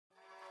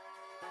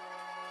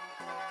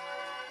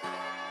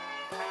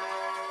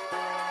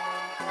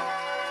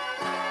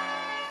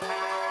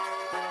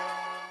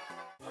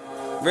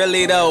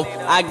Really though,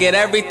 I get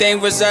everything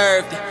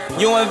reserved.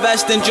 You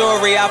invest in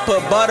jewelry, I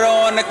put butter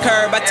on the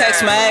curb. I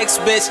text my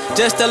ex-bitch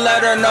just to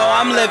let her know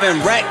I'm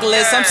living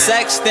reckless. I'm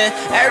sexting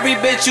every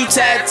bitch you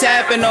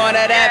tapping on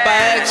that app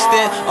I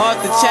extend. Off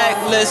the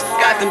checklist,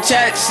 got them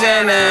checks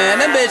in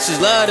and them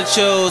bitches love to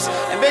choose.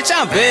 And bitch,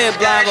 I'm big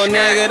Blanco,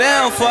 nigga, they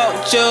don't fuck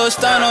with you.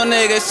 Stun on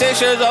niggas 6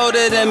 years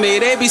older than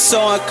me, they be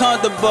so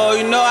uncomfortable.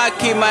 You know I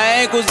keep my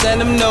ankles in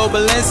them new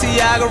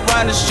Balenciaga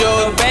running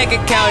shoes. Bank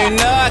account, you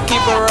know I keep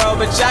it real,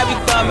 bitch, I be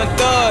thumbing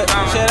through it.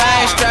 Shit,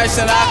 I ain't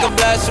stressing, I can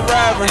bless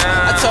forever.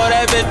 I told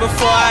that bitch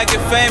before I get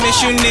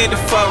famous, you need to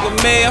fuck with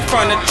me. I'm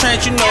from the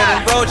trench, you know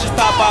the roaches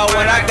pop out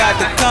when I got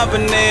the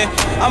company.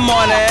 I'm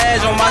on the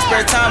edge on my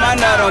spare time, I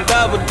nut on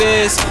double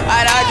this.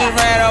 I just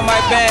ran on my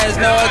bands,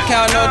 no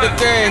account, no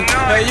degree.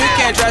 No, you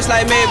can't dress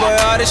like me, boy,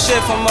 all this shit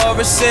from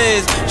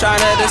overseas.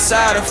 Tryna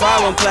decide if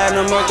I want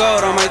platinum or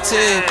gold on my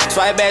teeth.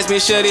 Swipe asked me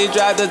should he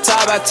drop the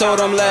top, I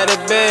told him let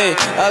it be.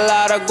 A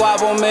lot of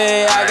guap on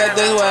me, I got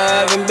this where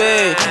heaven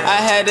be. I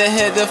had to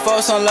hit the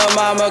folks on Lil'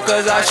 Mama,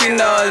 cause all she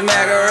knows is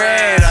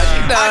margarine.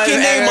 I can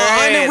name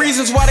 100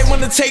 reasons why they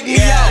wanna take me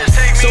out.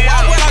 So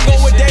why would I go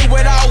a day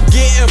without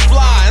getting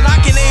fly? And I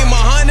can name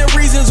 100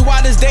 reasons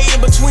why this dating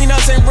between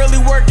us ain't really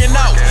working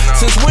out.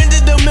 Since when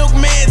did the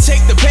milkman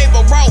take the paper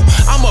route?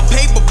 I'm a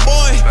paper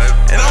boy,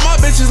 and all my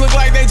bitches look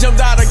like they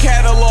jumped out of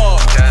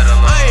catalog.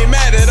 I ain't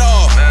mad at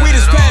all, we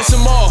just pass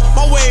them all.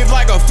 My wave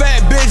like a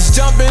fat bitch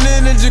jumping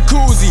in a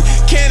jacuzzi.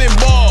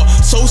 Cannonball,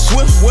 so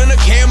swift when the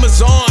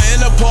camera's on.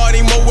 And the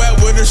party more wet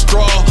with a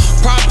straw.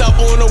 Propped up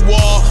on the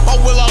wall, my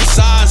will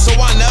outside, so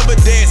I never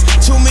dance.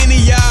 Too many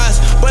eyes,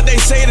 but they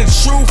say the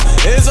truth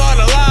is all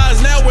the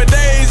lies.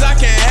 Nowadays I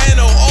can't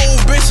handle old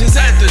bitches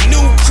at the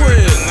new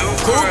crib.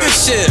 Cougar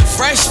shit,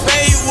 fresh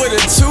fade with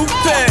a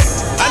toothpick.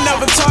 I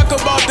never talk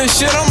about the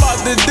shit I'm about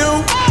to do.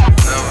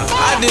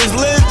 I just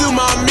live through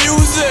my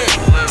music.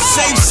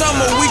 Safe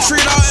summer, we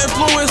treat our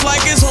influence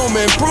like it's home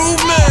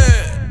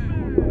improvement.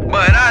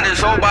 But I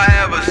just hope I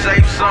have a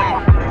safe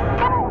summer.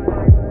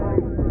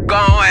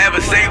 Gonna have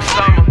a safe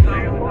summer.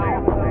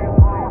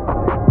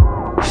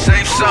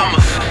 Safe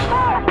summer.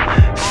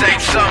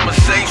 Safe summer,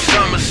 safe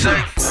summer,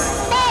 safe.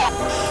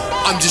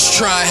 I'm just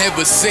trying to have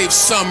a safe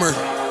summer.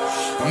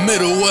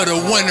 Middle of the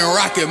winter,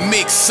 I can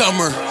make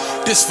summer.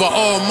 This for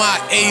all my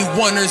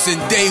A1ers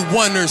and day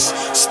oneers.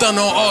 Stun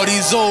on all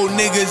these old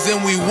niggas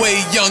and we way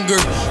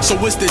younger. So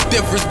what's the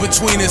difference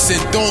between us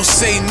and don't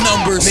say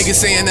numbers? Niggas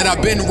saying that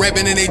I've been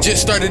rapping and they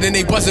just started and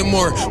they buzzing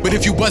more. But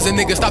if you buzzing,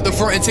 nigga, stop the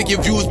front and take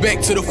your views back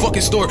to the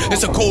fucking store.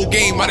 It's a cold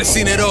game, I done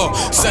seen it all.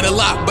 Said a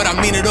lot, but I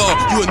mean it all.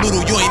 You a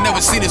noodle, you ain't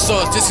never seen it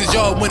sauce. Just cause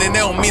y'all winning,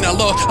 that don't mean I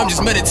lost. I'm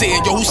just meditating,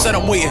 yo, who said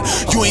I'm waiting?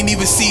 You ain't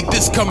even see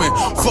this coming.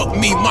 Fuck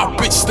me, my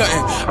bitch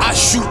stunting. I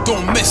shoot,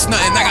 don't miss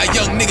nothing. I got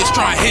young niggas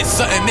trying to hit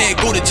something. They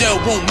go to jail,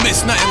 won't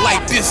miss nothing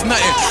like this,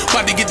 nothing.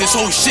 About to get this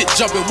whole shit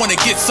jumping, wanna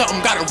get something,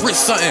 gotta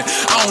risk something.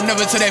 I don't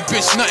never tell that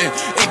bitch nothing.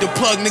 Ain't the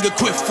plug, nigga,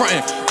 quit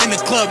frontin'. In the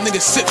club,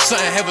 nigga, sip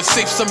something, have a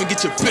safe summer,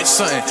 get your bitch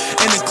something.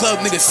 In the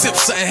club, nigga, sip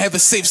something, have a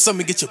safe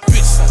summer, get your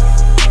bitch something.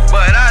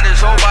 But I just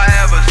hope I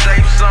have a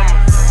safe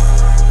summer.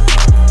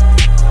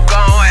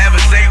 Gonna have a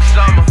safe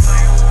summer.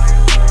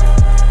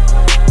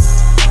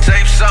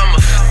 Safe summer.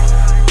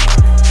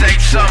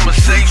 Safe summer,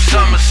 safe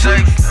summer,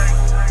 safe.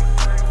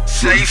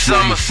 Safe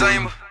summer,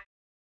 same.